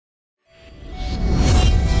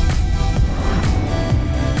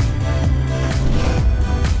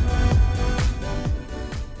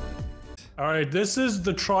Alright, this is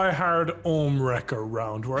the try-hard Ohmwrecker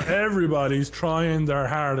round, where everybody's trying their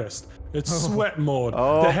hardest. It's sweat mode.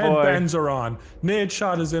 Oh, the headbands are on. Nade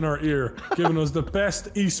Shot is in our ear, giving us the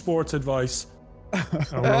best esports advice. And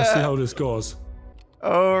we're gonna see how this goes.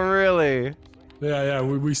 Oh, really? Yeah,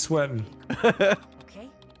 we sweating. Okay,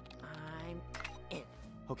 I'm in.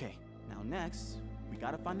 Okay, now next, we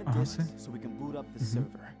gotta find the disk so we can boot up the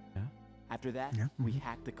server. Yeah. After that, we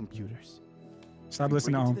hack the computers. Stop We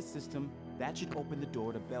listening break to into him. the system, that should open the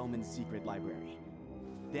door to Bellman's secret library.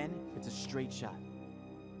 Then, it's a straight shot.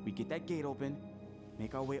 We get that gate open,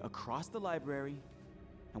 make our way across the library,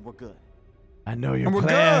 and we're good. I know your And we're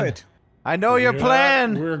plan. good. I know your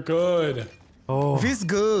plan. We're good. Oh. He's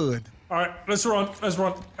good. Alright, let's run.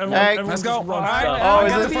 Everyone, Hey, everyone Let's just go. run. All right. Oh, I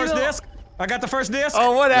is got it- the first disc. I got the first disc.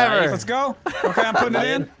 Oh, whatever. Let's go. Okay, I'm putting it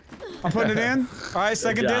in. I'm putting it in. All right,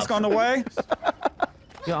 second job. disc on the way.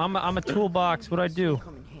 Yo, I'm a toolbox. What do I do?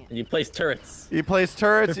 And you place turrets. You place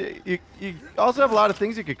turrets. You also have a lot of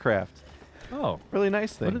things you could craft. Oh, Really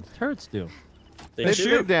nice what do things. the turrets do? They shoot.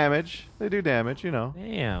 do damage. They do damage, you know.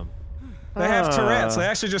 Damn. They have Tourette's. They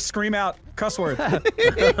actually just scream out cuss words.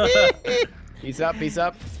 Peace up, peace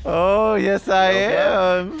up. Oh, yes, I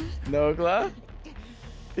am. Nogla.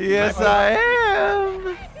 Yes, I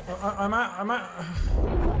am. I'm at.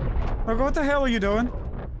 Oh, what the hell are you doing?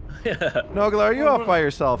 Nogla, are you off by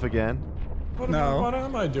yourself again? What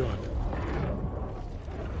am I doing?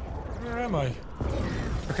 Where am I?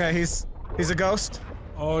 Okay, he's a ghost.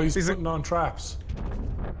 Oh, he's He's a- putting on traps.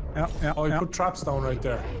 Yeah, Oh, he put traps down right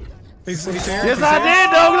there. He's here. Yes, he's I here.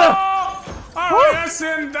 did, Nogla.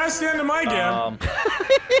 Alright, that's the end of my game.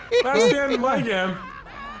 That's the end of my game.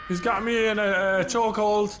 He's got me in a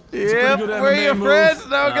chokehold. It's a Yep, pretty good we're MMA your move. friends,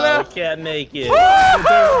 No, Nogla. can't make it.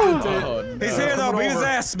 He's here though. Beat his over.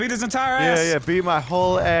 ass. Beat his entire ass. Yeah, beat my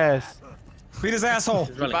whole ass. Beat his asshole.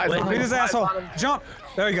 He's running quick. Beat his asshole. Jump.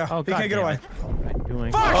 There you go. Oh, He God can't get damn away. it. What am I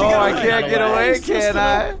doing? Fuck, he Oh, got I away. can't get away, can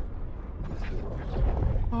I?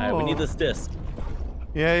 Alright, we need this disc.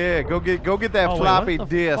 Yeah, go get that Oh, wait, floppy what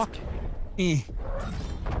the disk. fuck?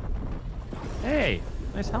 Hey,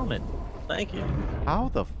 nice helmet. Thank you. How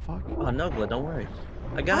the fuck? Oh, Nogla, don't worry.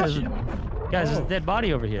 I got Guys, you. guys, there's a dead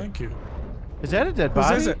body over here. Thank you. Is that a dead Whose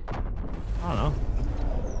body? is it? I don't know.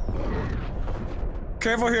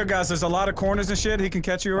 Careful here, guys. There's a lot of corners and shit. He can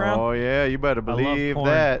catch you around. Oh yeah, you better love believe corn.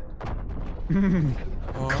 that.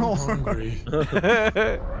 Oh, I'm hungry.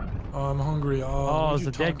 Oh, I'm hungry. Oh, what there's you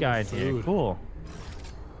a dead talking guy in here. food? Cool.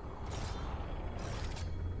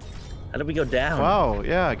 How did we go down? Wow,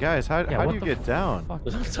 yeah, guys, how do what you the get down? Fuck.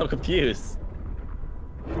 I'm so confused.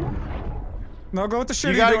 No, go with the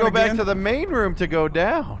shit. You you're gotta doing go back again. to the main room to go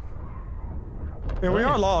down. Yeah, we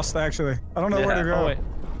are lost actually. I don't know where to Yeah. go. Oh, wait.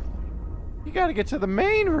 You gotta get to the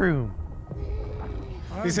main room.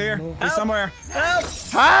 He's here. He's somewhere. Help!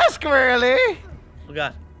 Hi, Squirrely. Oh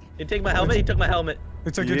god. He took my helmet. He took my helmet.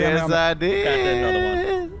 He took your damn Yes, helmet. I did. Got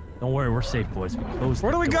another Don't worry, we're safe, boys. We closed.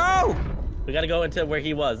 Where the do we door. go? We gotta go into where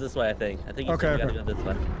he was. This way, I think. I think he Okay, said we gotta go this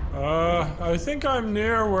way. I think I'm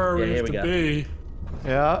near where Yeah, we here have we to go. be.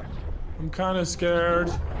 Yeah. I'm kind of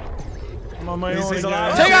scared. I'm on my He's- own he's again.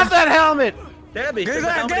 alive. Take off that helmet. Damn, he Get took him,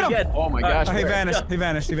 my helmet get him. again. Oh my gosh. Oh, he where? vanished. He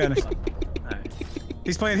vanished. He vanished. Alright.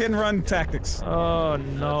 He's playing hit and run tactics. Oh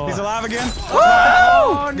no. He's alive again.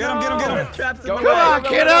 Oh, Get him, get him, get him. Traps in Go, the go, way. Come on,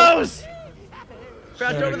 kiddos.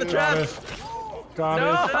 Trapped over the Got trap. it. Got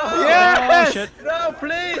No! it. Yes. Oh, shit. No,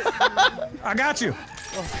 please! I got you.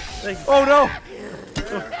 Oh no.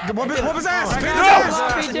 Whoop his ass. Beat his No. ass.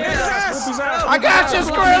 Floppy Beat his disk. ass. I got you,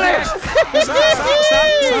 Squirrely.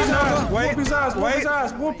 Stop. Whoop Wait. his ass, whoop Wait. his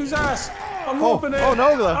ass, whoop his ass. I'm Oh, whooping it. oh,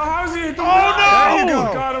 Nogla. How's he doing Oh, that? There you no.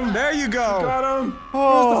 go. Got him. There you go. Got him.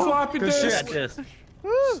 Oh. Where's the floppy Good disk? shit. Got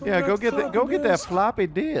this. Yeah, go get that. Go get that floppy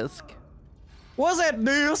disk. What's that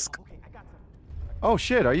disc? Oh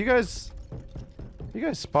shit, are you guys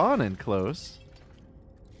spawning close?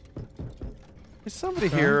 Is somebody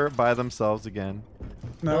here by themselves again?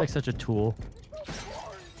 You're No. like such a tool.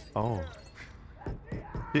 Oh.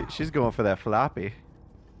 She's going for that floppy.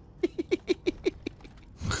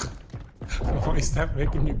 Why is that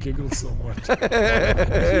making you giggle so much?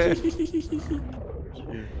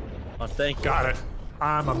 Oh, thank you. Got it.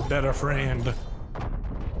 I'm a better friend.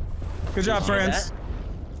 Good job, friends.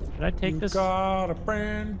 Did I take You this? got a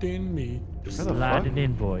friend in me. Just Where the slide fuck? it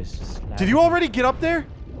in, boys. Just slide Did you it already get up there?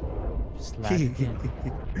 in. Slide it in.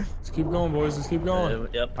 Let's keep going, boys. Let's keep going.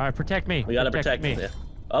 Yep. All right, protect me. We gotta protect me. him. Yeah.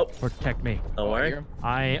 Oh, Protect me. don't worry.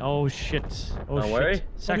 Oh shit. Oh Don't shit. worry. What are you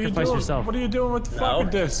Sacrifice doing? yourself. What are you doing with the floppy No.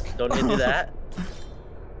 disk? Don't need to do that.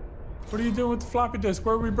 What are you doing with the floppy disk?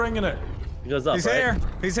 Where are we bringing it? He goes up, He's right? here.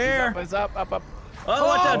 He's here. Up, up, up. Oh,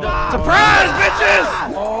 watch out! Don't- Surprise, bitches!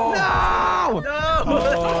 Oh, No!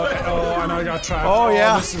 oh, and I got trapped. Oh,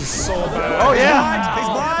 yeah. This is so bad. Oh, yeah. He's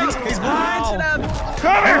blind. He's blind.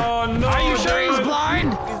 Come here. Oh, no. Are you sure he's dude.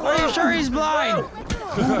 blind? Are you sure he's blind?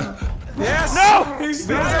 Yes. No. He's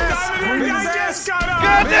Beat his ass. I Beat his just got up.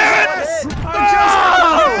 God damn it.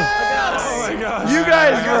 Oh my gosh. You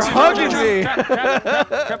guys are hugging me.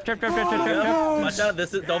 Watch out!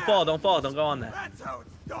 This is don't fall! Don't fall! Don't go on that.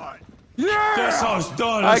 That's how it's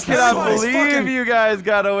done. I It's cannot nice. believe you guys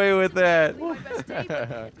got away with that. All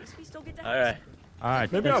right. All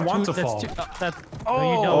right. Maybe that's I want two- to that's fall. two- no,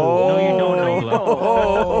 you don't. No, you don't, Nogla.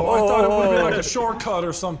 Oh, I thought it would be like a shortcut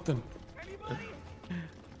or something.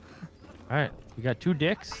 All right. You got two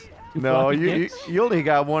dicks? Two No, floppy you dicks? only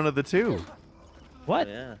got one of the two. What?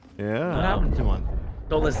 Yeah. What Yeah. happened to one?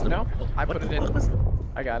 Don't listen. No, I put it in. Listen.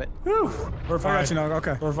 I got it. Whew. We're I fine. got you now.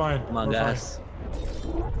 Okay. We're fine. Come on, We're guys.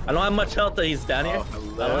 I don't have much health. That he's down here.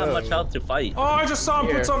 I don't have much health to fight. Fine. Oh, I just saw him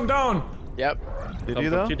Here. put something down. Yep. Did Come you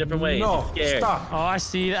from though? two different ways. No, I'm scared. stop. Oh, I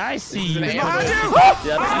see. I see you. an ambush.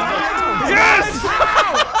 Yeah, Yes!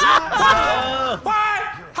 What?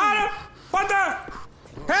 How the? What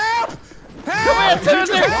the? Help! Come here,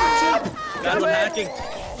 Tuesday! guys, I'm hacking.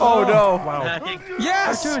 Oh no. Wow. Hacking.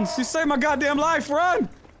 Yes! You saved my goddamn life. Run!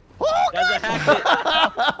 Guys, I hacked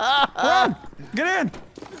it. Run! Get in!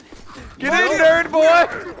 Get in, nerd boy!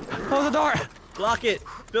 Close the door. Block it.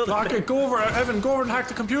 Build it. Lock it. Go over, Evan. Go over and hack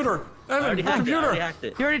the computer. I already Evan, the hacked it. I computer. already hacked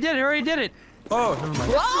it. You already did it. You already did it. Oh, never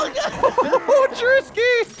mind. Oh,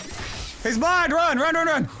 Trisky! He's blind. Run! Run! Run!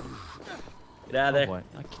 Run! Get out of there. What?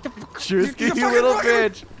 Get the fuck. Trisky, You you little fucking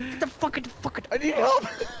bitch! Get the fucking. Fucking. I need help.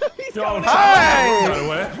 Yo, Hi! by the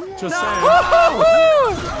way. Just saying.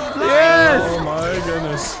 Woohoo! Yes! Oh my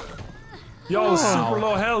goodness. Yo, super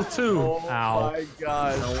low health too. Ow. My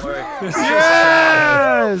God. Don't worry.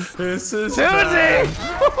 Yes! This is Susie! bad.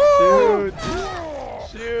 Dude.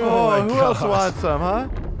 Shoot. Oh, who else gosh. wants some, huh?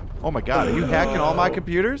 Oh my God, are you hacking all my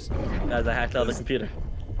computers? Guys, I hacked out the computer.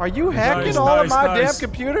 Are you hacking Nice, all of nice, my nice. damn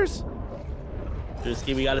computers?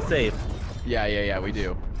 Drewski, we gotta save. Yeah, we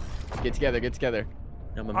do. Get together, get together.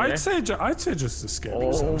 I'm I'd say just escape. Oh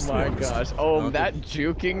yourselves, to be my honest. gosh. Oh, that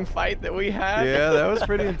juking fight that we had. Yeah, that was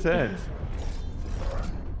pretty intense.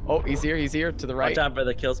 Oh, he's here, to the right. Watch out for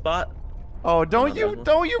the kill spot. Oh, don't you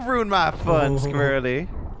ruin my fun, Squirrely.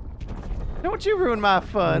 Don't you ruin my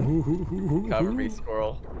fun. Cover me,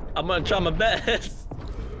 squirrel. I'm gonna try my best.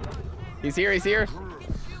 He's here. I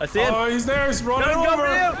see him. Oh, he's there. He's running Gotta go over.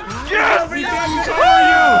 for him. Yes! He didn't cover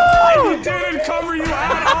you. He didn't cover you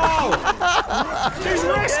at all. He's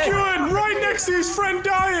rescuing right next to his friend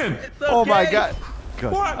dying. It's Oh my okay. God.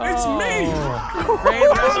 Good. What? It's me. Great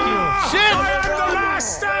rescue. Shit! I am the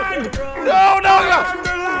last stand. No, I no! am the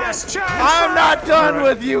last chance. I'm not done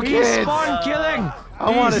with you He's kids. spawn killing. I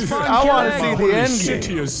want to see. spawn I want to killing. see the Holy end shit,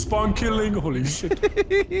 game. he is spawn killing. Holy shit.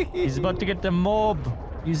 He's about to get the mob.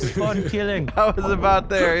 He's spawn killing. I was about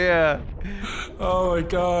there, yeah. Oh my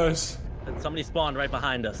gosh. And somebody spawned right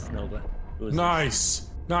behind us, Nogla. Who is it? Nice.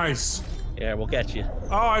 Nice. Yeah, we'll get you.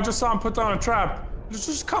 Oh, I just saw him put down a trap.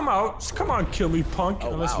 Just come out. Just come on, kill me, punk.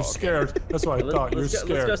 Unless wow, you're okay. scared. That's what I thought. You're Let's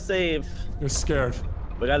scared. go save. You're scared.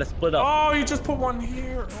 We gotta split up. Oh, you just put one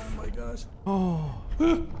here. Oh my gosh.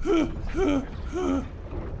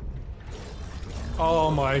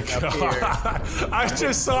 Oh my god. I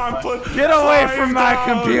just saw him put. Get away 5 from my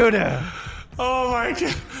down. computer. Oh my god. You-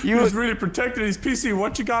 He was really protecting his PC.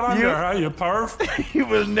 What you got on You- there, huh? You perv? You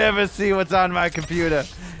will never see what's on my computer.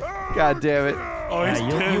 God damn it. Oh, he's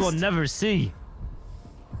You will pissed. never see.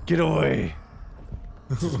 Get away.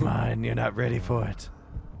 This is mine. You're not ready for it.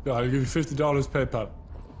 Yeah, I'll give you $50 PayPal.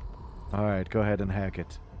 All right, go ahead and hack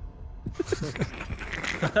it.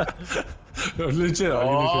 No, legit,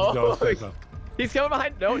 I'll give you $50 PayPal. He's coming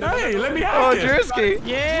behind. No. Hey, let me Oh, hack it. Drewski.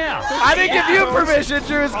 Yeah. I didn't give you permission,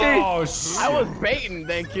 Drewski. Oh shit. I was baiting,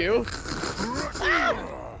 thank you.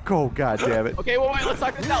 Go, God damn it. Okay, wait, let's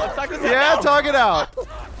talk this out. Let's talk this out. Yeah, now. talk it out.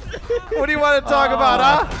 What do you want to talk about,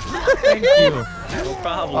 huh? Thank you. No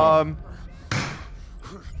problem.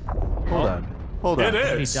 Hold on. Hold It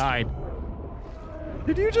on. He is. died.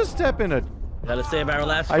 Did you just step in a... Gotta save our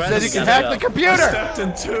last I friend. said you We can gotta hack the go. computer. Stepped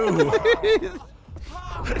in two.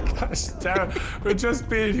 Gosh damn it. We're just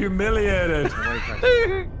being humiliated.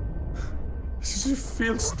 You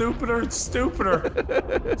feel stupider and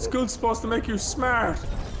stupider. School's supposed to make you smart.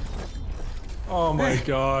 Oh my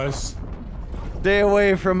gosh. Stay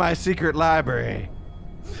away from my secret library.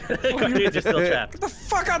 You're still trapped. Get the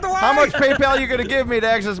fuck out the way! How much PayPal you gonna give me to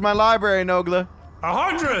access my library, Nogla?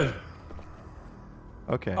 100.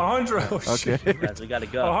 Okay. 100. Oh, Okay. shit. Guys, we gotta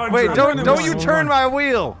go. 100. Wait, don't you One. turn my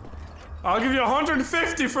wheel. I'll give you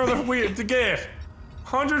 150 for the gate.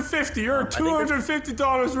 150. You're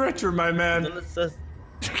 $250 richer, my man.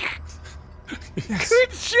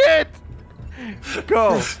 Good shit.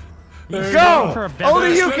 Go. There Go.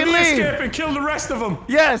 Only you Let can me leave. escape and kill the rest of them.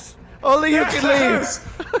 Yes. Only you can leave.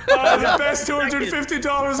 Oh, the best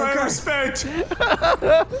 $250 I ever spent.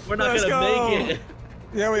 We're not Let's gonna go. make it.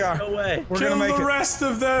 Yeah, we are. No way. We're Kill gonna make the it. rest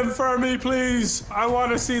of them for me, please. I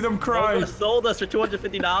want to see them cry. Nogla sold us for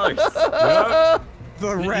 $250. Yeah.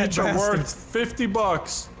 The red Each are bastard. worth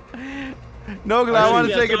 $50. Nogla, I want to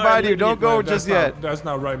Yeah, say sorry, goodbye to you. leave Don't me, go That's just not- yet. That's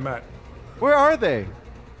not right, Matt. Where are they?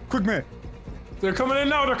 Quick minute. They're coming in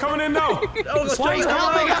now. They're coming in now. Oh, Come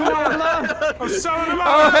on. I'm selling them Oh,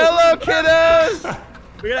 out. hello, kiddos.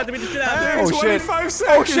 we're gonna have to beat the shit out of Hey, them. Oh, shit. 25 Oh,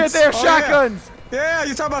 seconds. shit, they have Oh, yeah. shotguns. Yeah,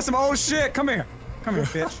 you talk about some old shit. Come here. Come here,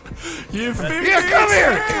 bitch. You have 50 Yeah, come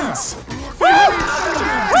here. seconds.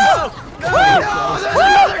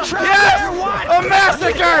 Yes! A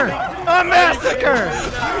massacre! A massacre!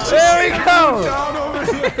 There we go! Down over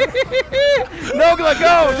here. Nogla,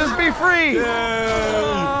 go! Just be free!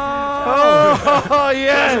 Oh, I'm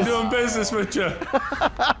yes! doing business with you.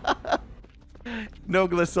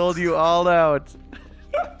 Nogla sold you all out.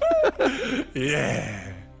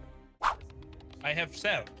 Yeah. I have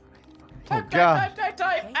 7. Oh, God.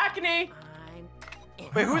 Acne. I'm in.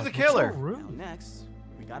 Wait, who's the killer? Now next,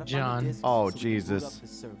 we gotta John. find the disk Oh, so we can boot Jesus. up the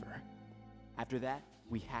server. After that,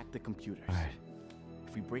 we hack the computers.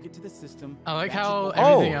 If we break into the system, I like that should how open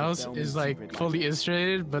everything the else Bellman's is like secret fully library.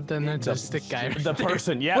 illustrated, but then there's a stick guy. The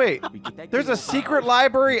person. Yeah. Wait, We get that there's gate a open, secret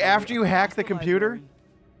library after you hack the the computer? library,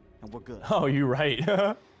 and we're good. Oh, you're right.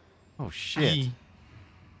 Oh, shit.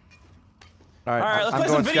 All All right, right, let's I'm play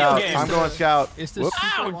going some video scout. games. I'm going scout. It's this Whoops.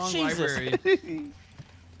 super Ow, long Jesus. library.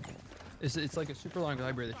 It's like a super long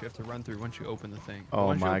library that you have to run through once you open the thing. But Oh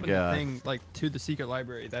once my you open God. The thing, like to the secret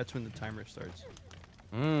library, that's when the timer starts.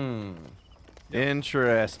 Hmm.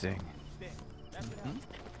 Interesting.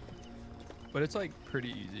 But it's like pretty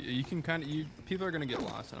easy. You can kind of people are gonna get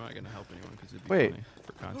lost. I'm not gonna help anyone because it'd be Wait. funny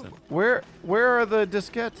for content. Where are the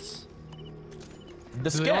diskettes? Do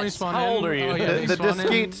they only Diskettes. spawn How in? old are you? Oh, yeah, The, they the spawn in.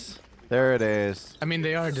 diskettes. There it is. I mean,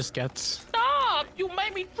 they are diskettes. Stop! You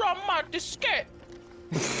made me drop my diskette.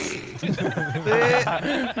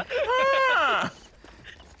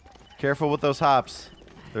 Careful with those hops.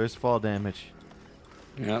 There's fall damage.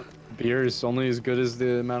 Yeah, beer is only as good as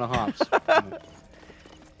the amount of hops.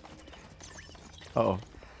 Uh-oh.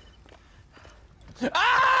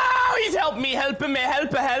 Oh, he's helping me, helping me,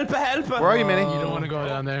 help. Where are you, Minnie? You don't want to go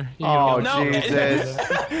down there. You Oh, gotta go- Jesus.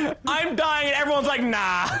 I'm dying and everyone's like,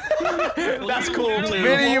 nah. That's cool too.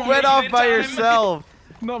 Minnie, you went off by yourself.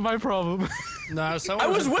 Not my problem. No, someone I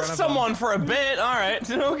was in with front of someone for a bit. All right,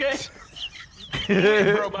 okay.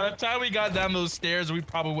 Bro, by the time we got down those stairs, we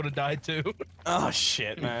probably would have died too. Oh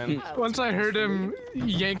shit, man. Once I heard him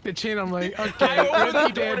yank the chain, I'm like, I okay, opened he the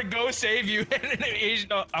door to dead. go save you, and then an Asian,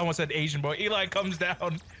 I almost said Asian boy. Eli comes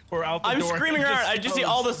down. We're out the I'm door. screaming He around. I just see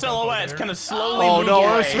all the goes down silhouettes there. kind of slowly Oh, move no.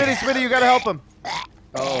 away. Smitty, you gotta help him.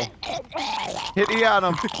 Oh, Hit E on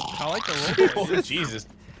him. I like the look. Oh, Jesus.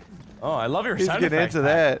 Oh, I love your He's sound getting effect. into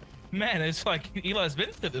that. Man, it's like Eli's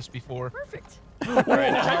been through this before. Perfect.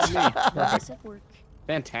 perfect. At work.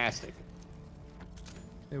 Fantastic.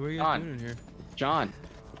 Hey, what are you John. guys doing in here? John,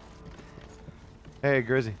 Hey,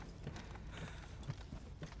 Grizzy.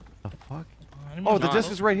 The fuck? I'm Oh, the not- disc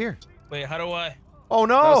is right here. Wait, how do I? Oh,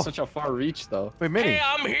 that no. was such a far reach, though. Wait, Minnie. Hey,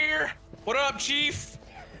 I'm here. What up, Chief?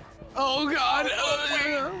 Oh god.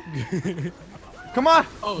 Come on.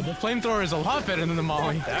 Oh, the flamethrower is a lot better than the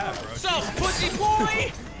molly. Sup, pussy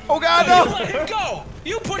boy? Oh, God, You no. let him go.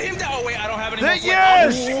 You put him down. Oh, wait, I don't have any more.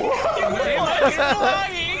 Yes.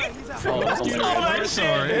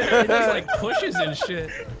 It does like pushes and shit.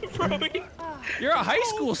 You're a high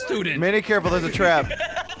school student. Minnie, careful. There's a trap.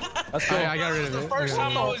 That's cool. I got rid of it. First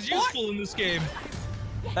time I was useful in this game.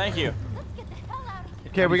 Thank you.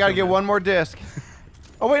 Okay, we gotta get one more disc.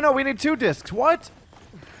 Oh, wait, no. We need 2 discs. What?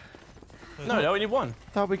 No, we need one.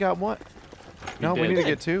 I thought we got one. No, we did. need to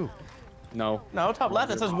get 2. No, No, top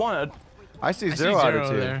left, it says one. I see I see 0 out of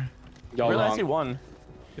 2. there. y'all Really, I wrong. see one.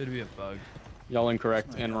 Could be a bug. Y'all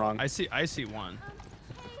incorrect and wrong. I see one.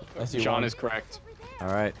 I see John one. is correct. All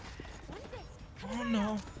right. Oh,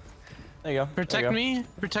 no. There you go. Protect There you me.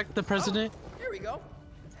 Protect the president. Here we go.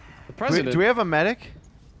 The Do president. we have a medic?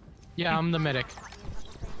 Yeah, I'm the medic.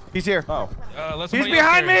 He's here. Oh. Let's He's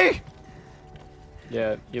behind me!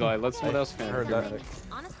 Yeah, Eli, let someone else finish. heard that.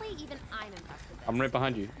 Honestly, even I'm impressed with I'm right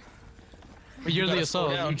behind you. But you're the gotta slow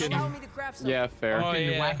assault. down. You Allow can, me to grab some. Yeah, fair. Oh, you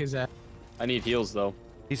can yeah. whack his ass. I need heals, though.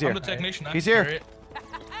 He's I'm here. the technician. I He's can here. carry it.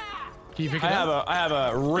 Can you pick it I up? have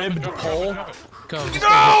a ribbed pole. Go.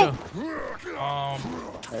 Right,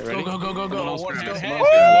 ready? Go. What's gonna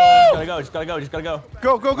happen? Just gotta go.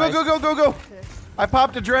 Go. I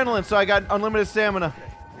popped adrenaline, so I got unlimited stamina.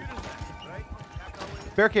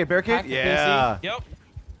 Barricade. Yeah. Yep.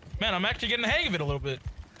 Man, I'm actually getting the hang of it a little bit.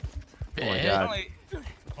 Oh my god.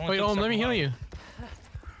 Wait, let me heal you.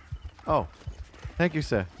 Oh, thank you,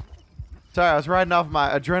 sir. Sorry, I was riding off my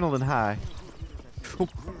adrenaline high.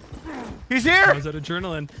 He's here! How's that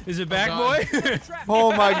adrenaline? Is it back, boy?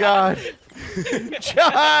 Oh my god.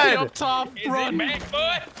 John! Up top, run. Back,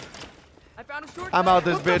 boy. I'm out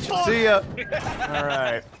this bitch. See ya. All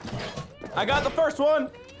right. I got the first one.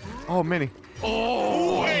 Oh, Minnie.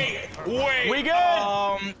 Oh, wait. We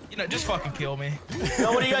good? Just fucking kill me.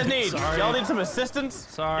 Yo, what do you guys need? Y'all need some assistance?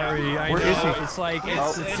 Sorry, I Where know. is he? It's like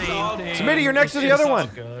it's the same thing. Smitty, you're next to the other one.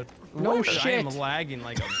 No I shit. am lagging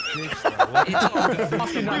like a bitch.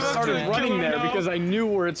 Though. I started running there because I knew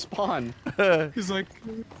where it spawned. He's like,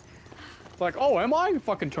 It's like, oh, am I?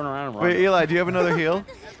 Fucking turn around and run. Wait, Eli, do you have another heal?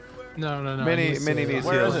 no. Minnie he's, needs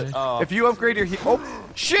Where heals. is it? Oh. If you upgrade your heal. Oh,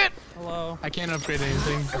 shit! Hello. I can't upgrade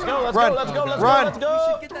anything. Let's go. Let's Run. go. Let's go. Let's Run. go. Let's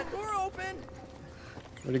go. Get that door open.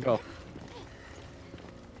 Where'd he go?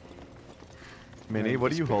 Minnie,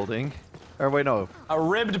 what are you holding? Or wait, no. A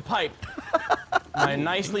ribbed pipe. My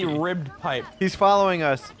nicely ribbed pipe. He's following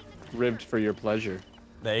us. Ribbed for your pleasure.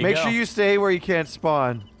 There you Make go. sure you stay where you can't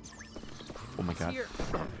spawn. Oh my god.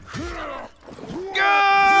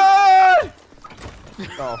 God!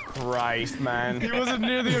 Oh Christ, man. He wasn't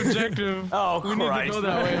near the objective. Oh We need to Christ. go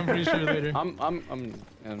that way, I'm pretty sure, later.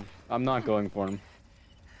 I'm not going for him.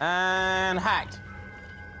 And hacked.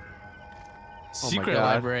 Secret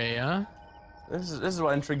God. library, huh? This is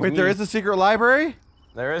what intrigues Wait, me. there is a secret library?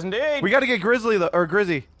 There is indeed. We gotta get Grizzly, or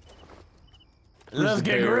Grizzy. Let's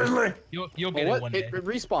get Grizzly. You'll Oh, get it what? one day. It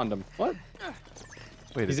respawned him. What?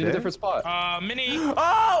 Wait, He's is in a it? different spot. Minnie.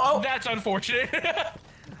 Oh. That's unfortunate.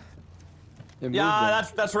 It moved Yeah, him.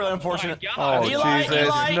 that's really unfortunate. Oh, Eli, Jesus,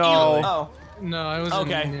 Eli, no. Eli. Oh, No, I wasn't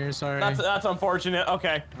Okay. near, sorry. that's unfortunate.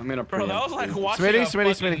 Okay. I'm in a Bro, that was like watching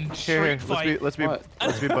Smitty. Here, fight. let's be What?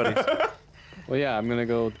 buddies. Well, yeah, I'm gonna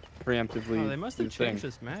go preemptively. Oh, they must do have the thing. changed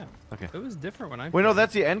this map. Okay. It was different when I. Wait, no, played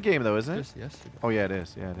that's the end game though, isn't it it? just yesterday. Oh yeah, it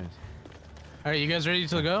is. Yeah, it is. Alright, you guys ready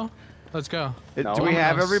to go? Let's go. No. Do we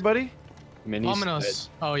have Vamonos. everybody? Minnie's Vamonos.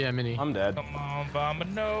 Oh yeah, Minnie. I'm dead. Come on,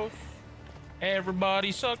 Vamonos.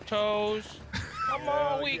 Everybody suck toes. Come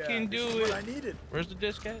on, we can do it. Where's the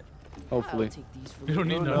disc at? dead. Hopefully. We don't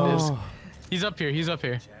need no disc. He's up here,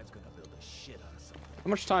 How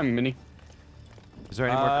much time, Minnie? Is there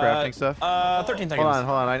any more crafting stuff? 13 seconds. Hold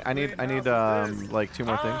on. I need like 2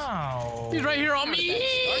 more things. Ow. He's right here on me!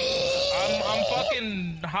 I'm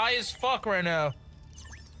fucking high as fuck right now.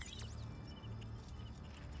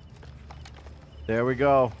 There we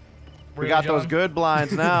go. We Really, got those John? good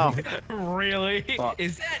blinds now. Really? Fuck.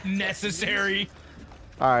 Is that necessary?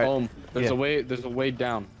 All right. There's Yeah. a way. There's a way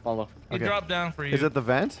down. Follow. He Okay. dropped down for you. Is it the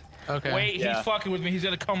vent? Okay. Wait, Yeah. he's fucking with me. He's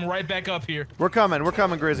gonna come right back up here. We're coming,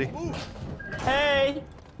 Grizzy. Hey.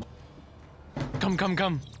 Come.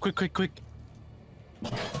 Quick.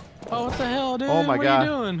 Oh, what the hell, dude? Oh my what God. are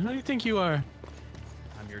you doing? Who do you think you are?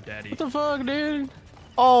 I'm your daddy. What the fuck, dude?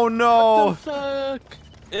 Oh no! What the fuck?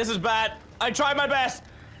 This is bad. I tried my best.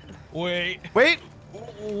 Wait. Wait,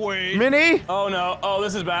 Minnie! Oh no. Oh,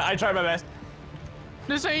 this is bad. I tried my best.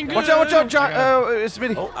 This ain't good. Watch out, John! It's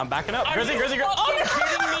Minnie. Oh, I'm backing up. Grizzly. Are you kidding me?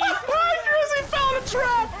 Grizzly found a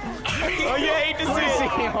trap. Oh, you hate to see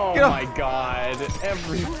it. Oh Get my god!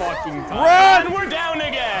 Every fucking time. Run! We're down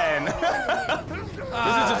again. This is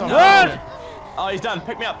just Run! Oh, he's done.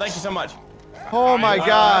 Pick me up. Thank you so much. Oh my I'll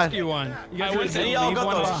God! ask you one. You guys I ready was- to any of y'all leave got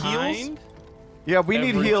one those heals? behind? Yeah, we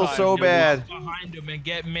need Every heals time, so dude. bad. Behind him and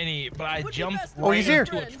get Minnie, but I jumped Oh, right he's here.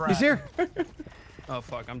 into a trap. He's here. Oh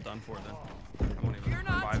fuck, I'm done for then. I won't even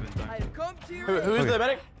survive in time. Who's the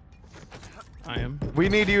medic? I am. We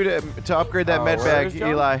need you to upgrade that med where bag, is John?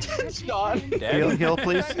 Eli. John. Heal,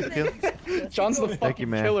 please. Heal. John's the Thank you, fucking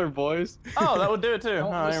man. killer, boys. Oh, that would do it too.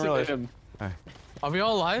 Oh, I didn't realize. him. Are we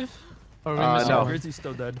all alive? Or are we No. missing one? Grizzly's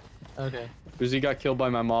still dead. Okay. Because he got killed by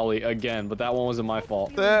my molly again, but that one wasn't my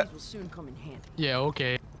fault. That- Yeah,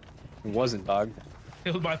 okay. It wasn't, dog.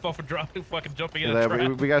 It was my fault for dropping, fucking jumping in Yeah, a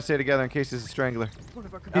trap. we gotta stay together in case he's a strangler.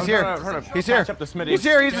 He's I'm here. trying to He's here. patch up the Smitty. He's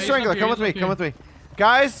here. He's Yeah, a he's strangler. up here, Come with he's me. up Come here. with me.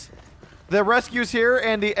 Guys, the rescue's here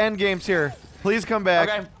and the end game's here. Please come back.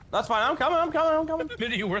 Okay, that's fine. I'm coming.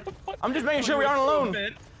 Minnie, where the fuck? I'm just making sure we aren't alone.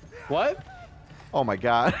 What? Oh my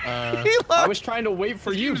God. He I left. was trying to wait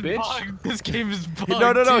for you, bitch. This game is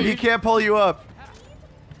bugged. No. He dude. can't pull you up.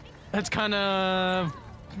 That's kind of.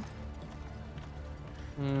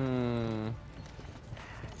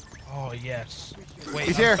 Oh yes. Wait,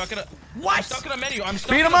 He's I'm here. Stuck in a, what? I'm stuck in a menu. I'm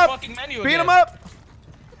stuck Beat in him a up. fucking menu Beat again. him up.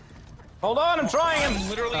 Hold on, I'm trying. I'm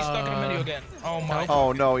literally stuck in a menu again. Oh my.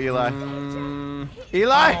 Oh no, Eli.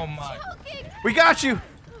 Eli. Oh my. We got you.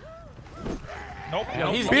 Nope.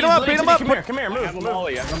 Beat him up. Beat him up. Come here, move. I have a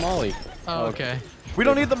molly. I have a molly. Oh, okay. We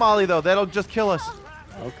don't need the molly though. That'll just kill us.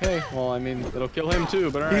 Okay, well, I mean, it'll kill him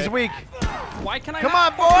too, but alright. He's weak. Why can I Come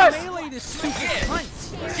not on, boys! melee this stupid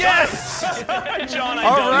cunt? Yes! John, I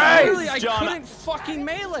All don't right. Literally, I John, couldn't fucking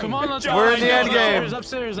melee. Come on, let's We're in the end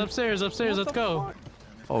upstairs, game. upstairs, let's go.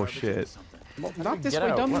 Oh shit. Not this Get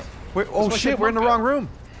way, out. dummy. Wait, oh That's why I shit, said we're in the Monka. wrong room.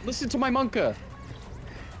 Listen to my monka.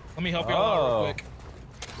 Let me help you out real quick.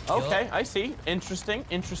 Okay, I see. Interesting.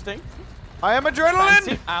 I am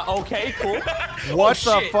adrenaline. Okay, cool. What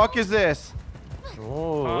the fuck is this?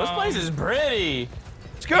 Oh, this place is pretty.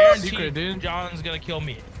 Let's go. Guaranteed John's gonna kill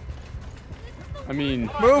me. I mean,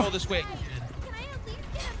 Go this way.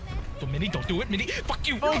 Minnie, don't do it, Minnie. Fuck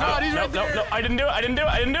you. Oh god, he's right there. No, I didn't do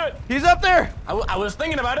it. He's up there. I was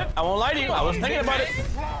thinking about it. I won't lie to you. I was thinking about it.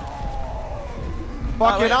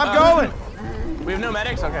 Fuck it, I'm going. We have no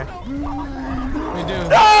medics? Okay. We do.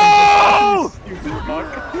 No!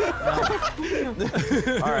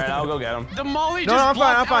 Alright, I'll go get him. The molly No, just I'm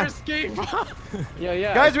fine, I'm blocked our fine. escape.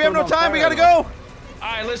 yeah. Guys, we have no time. We gotta go.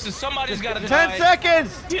 Alright, listen, somebody's gotta 10 die.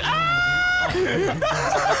 seconds. You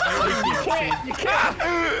can't.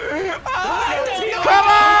 Come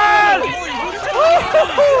on!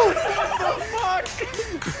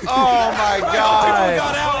 Oh my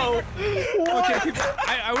god. Okay,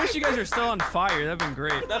 I wish you guys were still on fire. That'd been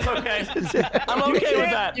great. That's okay. I'm okay with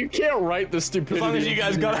that. You can't write the stupidity. As long as you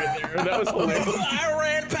guys got right it. there. That was hilarious. I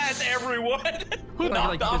ran past everyone. Who Like,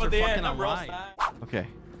 knocked you off guys at are the fucking end? I'm real alive. sad. Okay.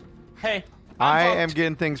 Hey. I I'm am fucked.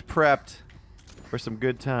 getting things prepped for some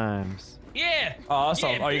good times. Yeah.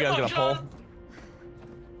 Awesome. Yeah, Are you guys beat gonna him up,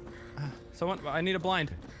 pull? Someone, I need a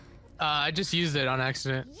blind. I just used it on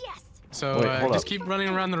accident. Yes. So Wait, hold just up. keep running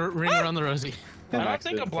around the Rosie. I don't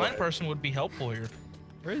think a blind person would be helpful here.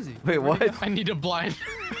 Where is he? Wait, what? I need a blind.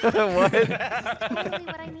 What? Totally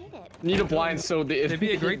what I needed. Need a blind so It'd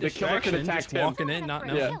be a great the killer could distraction. attack Just him. walking in, not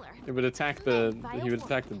knowing. Yeah, it would attack the. He would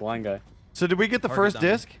attack the blind guy. So did we get the Target first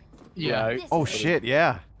down. disc? Yeah. Oh shit,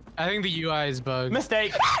 yeah. I think the UI is bugged.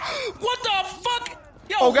 Mistake. What the fuck?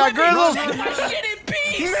 Yo, Oh god, let me Grizzles! roast my shit in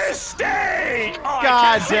peace. Mistake. Oh, I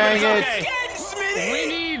God can't see dang it's it. okay. Again, Smitty. We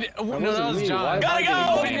need. No, wasn't that was me. John. Gotta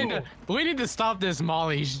go. We need to stop this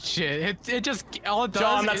Molly shit. It just all it does.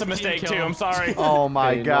 John, that's is a mistake team too. kill. I'm sorry. Oh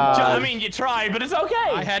my Hey, no, god. John, I mean, you tried, but it's okay.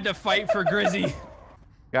 I had to fight for Grizzy.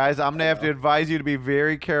 Guys, I'm gonna have to advise you to be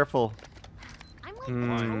very careful. I'm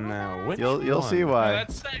like, No, which You'll see why.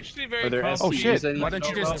 That's actually very Are there comforting. Oh, shit. SCUs I need Why to don't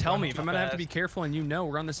you know just about? tell me? If I'm gonna have to be Fast. careful and you know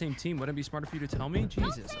we're on the same team, wouldn't it be smarter for you to tell me?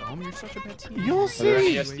 Jesus, you're such a bad team. You'll Are there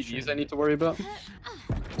any see. STDs I need to worry about?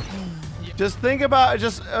 Just think about,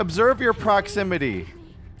 just observe your proximity.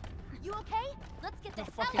 you okay? Let's get the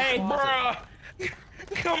hell Hey, bruh.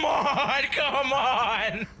 Come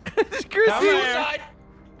on. Chrissy.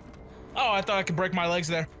 Oh, I thought I could break my legs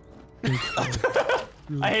there. I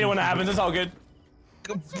hate it when that happens. It's all good.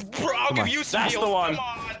 Bro, I'll give you some That's heals. the one. Come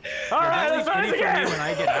on. All right, let's try this again. When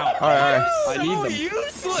I get out. Alright. I need them.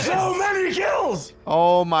 Useless. So many kills.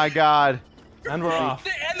 Oh my god. And we're off.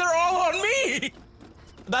 And they're all on me.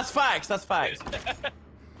 That's facts. That's facts.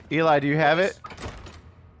 Eli, do you have it?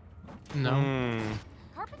 No.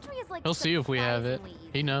 Carpentry is like He'll see if we have it. surprisingly easy.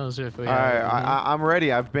 He knows if we Alright, have it. I'm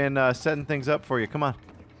ready. I've been setting things up for you. Come on.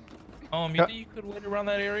 You think you could wait around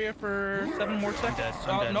that area for 7 more seconds?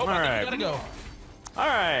 Nope, I think we gotta go. All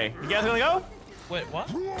right, you guys gonna go? Wait, what?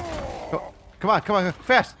 Go. Come on,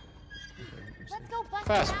 fast. Let's go bust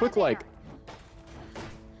Fast, him out quick of there. like.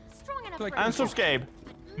 Strong enough Like, for And a subscribe.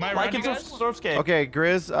 Am I Like around and you guys? subscribe. Okay,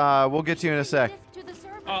 Grizz, we'll get you in a sec. disc to the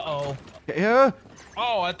server. Uh-oh. Yeah.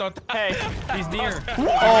 Oh, I thought Hey, He's near.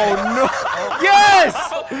 Oh no! Yes!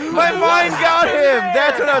 My mind got him.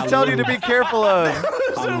 That's what I was telling you to be careful of.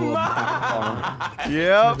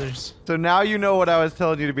 Yep. So now you know what I was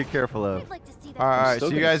telling you to be careful of. I'd like to see that. All right, still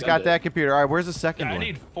so you gonna guys send got it. that computer. All right, where's the second I one?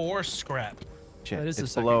 need 4 scrap. Shit, That is the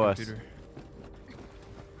it's second below us. computer.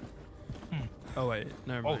 Oh wait,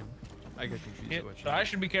 never mind. I get confused. Yeah, with what so I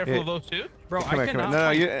should be careful Yeah. of those too? Bro, Come I here, come here. cannot No,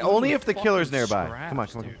 find you, any only if the fucking killer's nearby. scraps, Come on,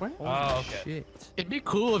 come on. dude. Come on. Oh, okay. Shit. It'd be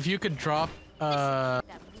cool if you could drop That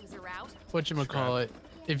loser out. whatchamacallit.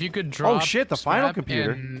 If you could drop shit, the final scrap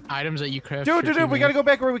computer. and items that you craft. Dude, we gotta go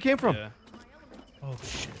back where we came from. Yeah. Oh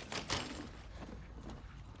shit.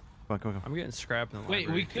 Come on. I'm getting scrapped in the Wait,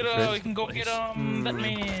 library. we can go get that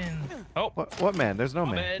man. Oh, What man? There's no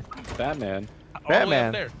my man. bad. Batman. All the way Batman.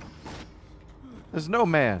 up there. There's no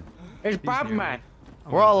man. It's Batman.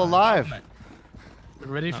 We're all alive.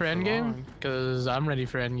 Ready for endgame? Cause I'm ready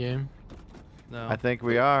for endgame. No. I think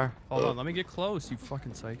we are. Hold on, let me get close, you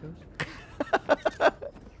fucking psychos.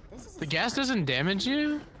 The gas doesn't damage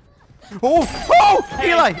you? Oh! Oh!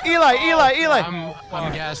 Eli!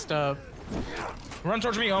 I'm gassed up. Run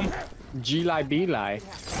towards me, G-Lie, B-Lie.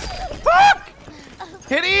 Fuck!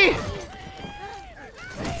 Hit E!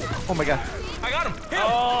 Oh my god. I got him.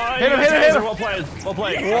 Oh, Hit him! Well played. Well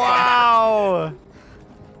played. Wow!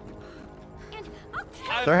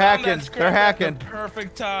 They're hacking. They're hacking.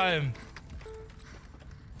 Perfect time.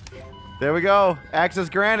 There we go. Access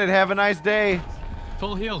granted. Have a nice day.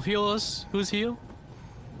 Full heal. Heal us. Who's heal?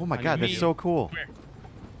 Oh my god, that's so cool.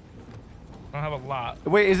 I don't have a lot.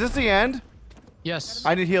 Wait, is this the end? Yes.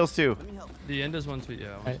 I need heals too. The end is once we,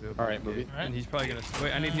 yeah. Once we open Alright, movie. And he's probably gonna,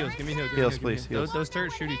 wait, I need heals. Give me heal. Give Heals, me heal, please, give me heal. heals. Those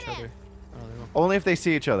turrets shoot each other. Oh, they won't. Only if they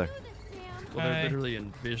see each other. Well, they're Okay. literally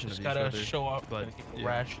in vision Just of each gotta other. show up, but yeah.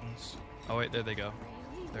 rations. Oh wait, there they go.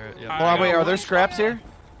 They're, yeah. Hold on, wait, are there scraps here?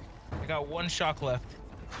 I got 1 shock left.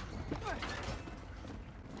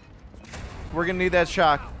 We're gonna need that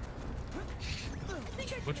shock.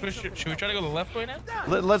 Which way should we try to go the left way now?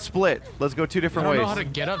 Let's split. Let's go 2 I different don't know ways. how to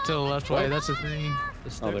get up to the left way. That's the thing.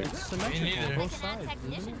 It's Me symmetrical neither. on both sides.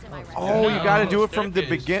 Oh, you gotta do it from the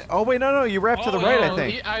begin. Oh wait, no, you wrap to the right, I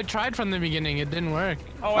think. I tried from the beginning. It didn't work.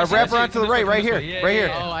 Oh, I see, wrap see. around to the This right, way, right this here, way. right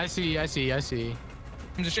here. Oh, I see.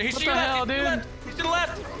 He's to What the the hell, left. dude? He's to the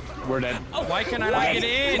left. We're dead. Oh, why can't I not get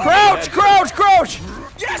in? Crouch!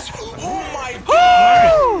 Yes! Oh my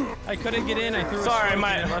god! I couldn't get in. I threw Sorry, a smoke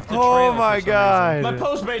my- and it left a Oh trail my for some god. My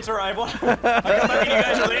Postmates arrival. I come back and you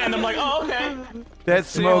guys are the end. I'm like, oh, okay. That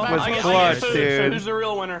smoke was I get clutch, food, so dude. who's the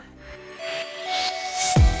real winner?